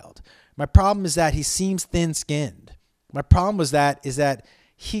child. My problem is that he seems thin-skinned. My problem is that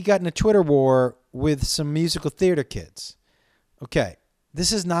he got in a Twitter war with some musical theater kids. Okay,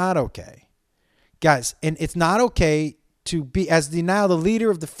 this is not okay. Guys, and it's not okay to be, now the leader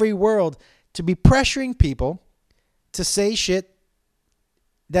of the free world, to be pressuring people to say shit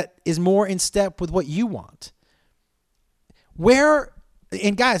that is more in step with what you want.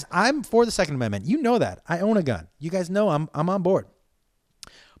 And guys, I'm for the Second Amendment. You know that. I own a gun. You guys know I'm on board.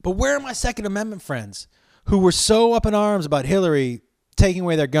 But where are my Second Amendment friends who were so up in arms about Hillary taking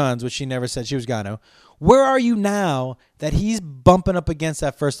away their guns, which she never said she was going to. Where are you now that he's bumping up against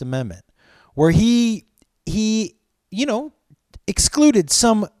that First Amendment, where he excluded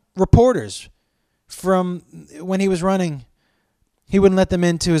some reporters from when he was running? He wouldn't let them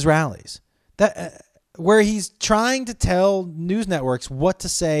into his rallies. That where he's trying to tell news networks what to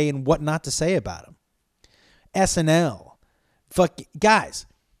say and what not to say about him. SNL, fuck guys.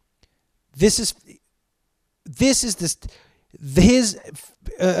 This is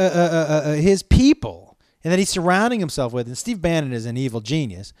his people, and that he's surrounding himself with. And Steve Bannon is an evil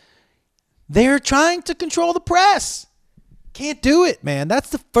genius. They're trying to control the press. Can't do it, man. That's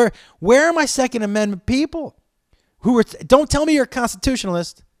the first. Where are my Second Amendment people? Don't tell me you're a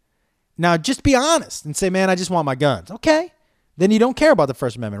constitutionalist. Now, just be honest and say, man, I just want my guns. Okay. Then you don't care about the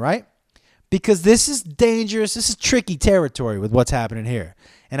First Amendment, right? Because this is dangerous. This is tricky territory with what's happening here.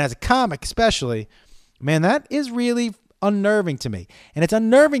 And as a comic especially, man, that is really unnerving to me. And it's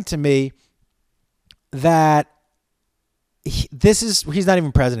unnerving to me that he's not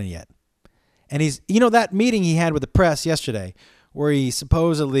even president yet. And that meeting he had with the press yesterday where he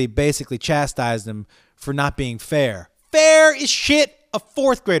supposedly basically chastised them for not being fair. Fair is shit, a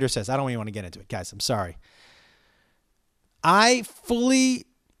fourth grader says. I don't even want to get into it, guys. I'm sorry. I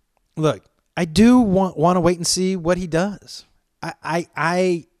do want to wait and see what he does.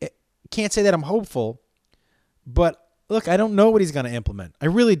 I can't say that I'm hopeful, but look, I don't know what he's going to implement. I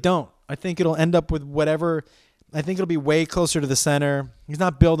really don't. I think it'll end up with whatever. I think it'll be way closer to the center. He's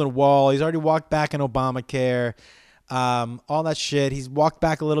not building a wall. He's already walked back on Obamacare, all that shit. He's walked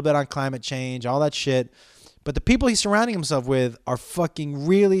back a little bit on climate change, all that shit. But the people he's surrounding himself with are fucking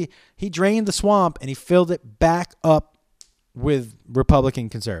really. He drained the swamp and he filled it back up with Republican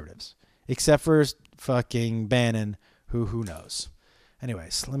conservatives, except for fucking Bannon, who knows.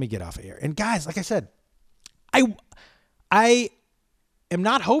 Anyways, let me get off of here. And guys, like I said, I am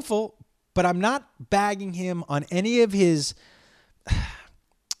not hopeful, but I'm not bagging him on any of his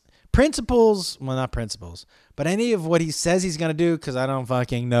principles. Well, not principles, but any of what he says he's going to do, because I don't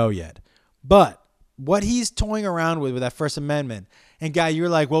fucking know yet. But what he's toying around with that First Amendment, and guy, you're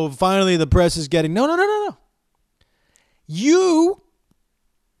like, well, finally the press is getting... No. You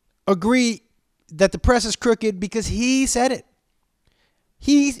agree that the press is crooked because he said it.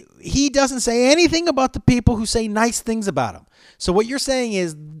 He doesn't say anything about the people who say nice things about him. So what you're saying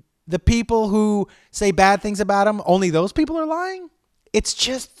is the people who say bad things about him, only those people are lying? It's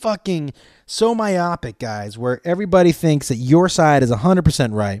just fucking so myopic, guys, where everybody thinks that your side is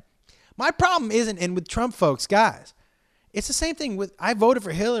 100% right. My problem isn't, and with Trump folks, guys, it's the same thing with, I voted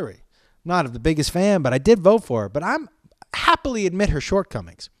for Hillary. I'm not the biggest fan, but I did vote for her. But I'm happily admit her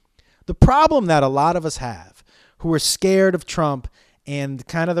shortcomings. The problem that a lot of us have who are scared of Trump and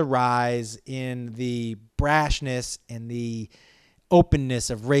kind of the rise in the brashness and the openness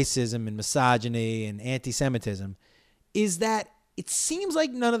of racism and misogyny and anti-Semitism is that it seems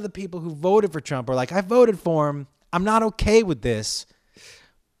like none of the people who voted for Trump are like, I voted for him. I'm not okay with this.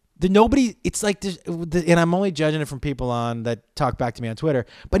 It's like, and I'm only judging it from people that talk back to me on Twitter,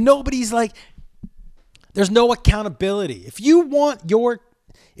 but nobody's like, there's no accountability. If you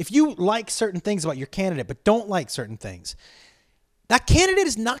like certain things about your candidate, but don't like certain things, that candidate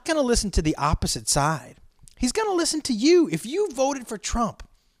is not going to listen to the opposite side. He's going to listen to you. If you voted for Trump,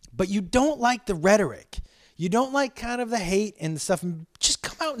 but you don't like the rhetoric, you don't like kind of the hate and the stuff, just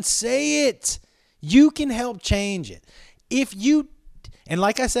come out and say it. You can help change it. And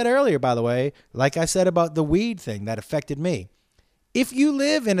like I said earlier, by the way, like I said about the weed thing that affected me, if you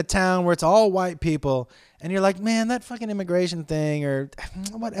live in a town where it's all white people and you're like, man, that fucking immigration thing or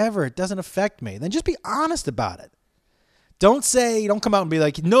whatever, it doesn't affect me, then just be honest about it. Don't come out and be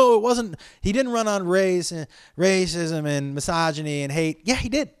like, no, it wasn't, he didn't run on racism and misogyny and hate. Yeah, he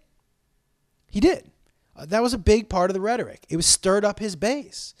did. He did. That was a big part of the rhetoric. It was stirred up his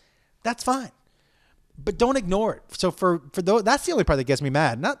base. That's fine. But don't ignore it. So for those, that's the only part that gets me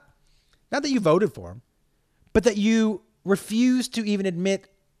mad. Not that you voted for him, but that you refuse to even admit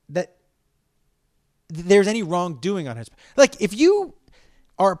that there's any wrongdoing on his. Like, if you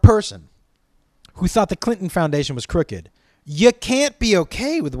are a person who thought the Clinton Foundation was crooked, you can't be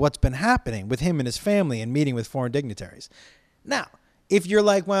okay with what's been happening with him and his family and meeting with foreign dignitaries. Now, if you're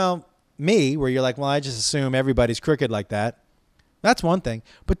like, well, where you're like, well, I just assume everybody's crooked like that. That's one thing.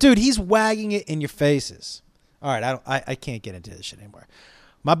 But, dude, he's wagging it in your faces. All right, I can't get into this shit anymore.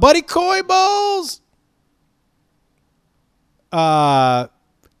 My buddy Coy Bowles,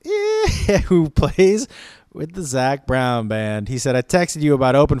 who plays with the Zac Brown band. He said, I texted you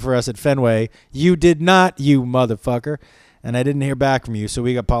about open for us at Fenway. You did not, you motherfucker. And I didn't hear back from you, so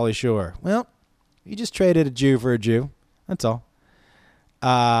we got Pauly Shore. Well, you just traded a Jew for a Jew. That's all.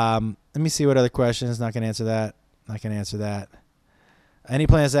 Let me see what other questions. Not going to answer that. Not going to answer that. Any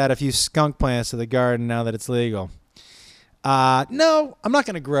plans to add a few skunk plants to the garden now that it's legal? No, I'm not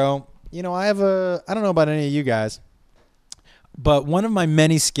going to grow. You know, I don't know about any of you guys, but one of my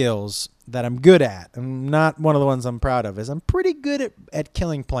many skills that I'm good at, and not one of the ones I'm proud of, is I'm pretty good at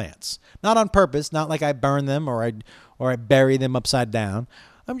killing plants. Not on purpose, not like I burn them or I bury them upside down.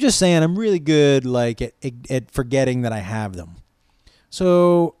 I'm just saying I'm really good at forgetting that I have them.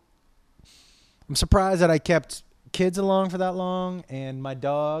 So I'm surprised that I kept kids along for that long and my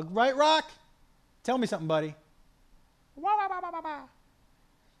dog. Right, Rock? Tell me something, buddy.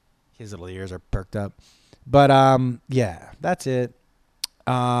 His little ears are perked up. But yeah, that's it.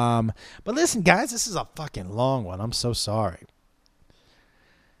 But listen, guys, this is a fucking long one. I'm so sorry.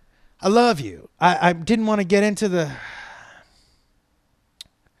 I love you. I didn't want to get into the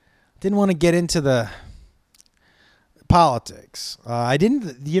politics. I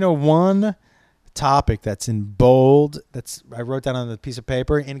didn't, one topic that's in bold, I wrote down on the piece of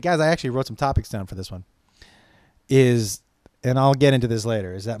paper, and guys, I actually wrote some topics down for this one, is, and I'll get into this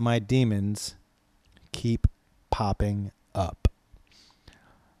later, is that my demons keep popping up.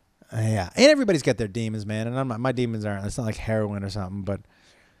 Yeah, and everybody's got their demons, man, and my demons aren't, it's not like heroin or something, but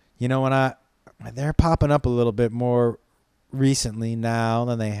when they're popping up a little bit more recently now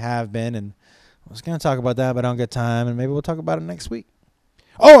than they have been, and I was going to talk about that, but I don't get time, and maybe we'll talk about it next week.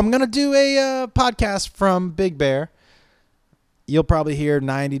 Oh, I'm going to do a podcast from Big Bear. You'll probably hear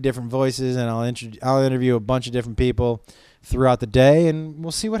 90 different voices, and I'll interview a bunch of different people throughout the day, and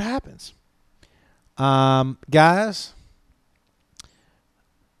we'll see what happens. Guys,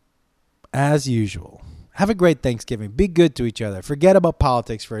 as usual, have a great Thanksgiving. Be good to each other. Forget about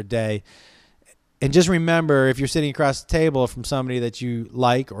politics for a day. And just remember, if you're sitting across the table from somebody that you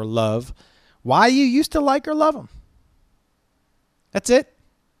like or love, why you used to like or love them. That's it.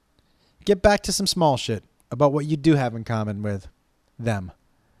 Get back to some small shit about what you do have in common with them.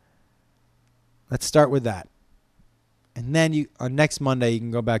 Let's start with that. And then on next Monday, you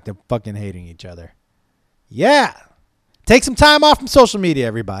can go back to fucking hating each other. Yeah. Take some time off from social media,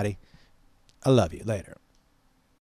 everybody. I love you. Later.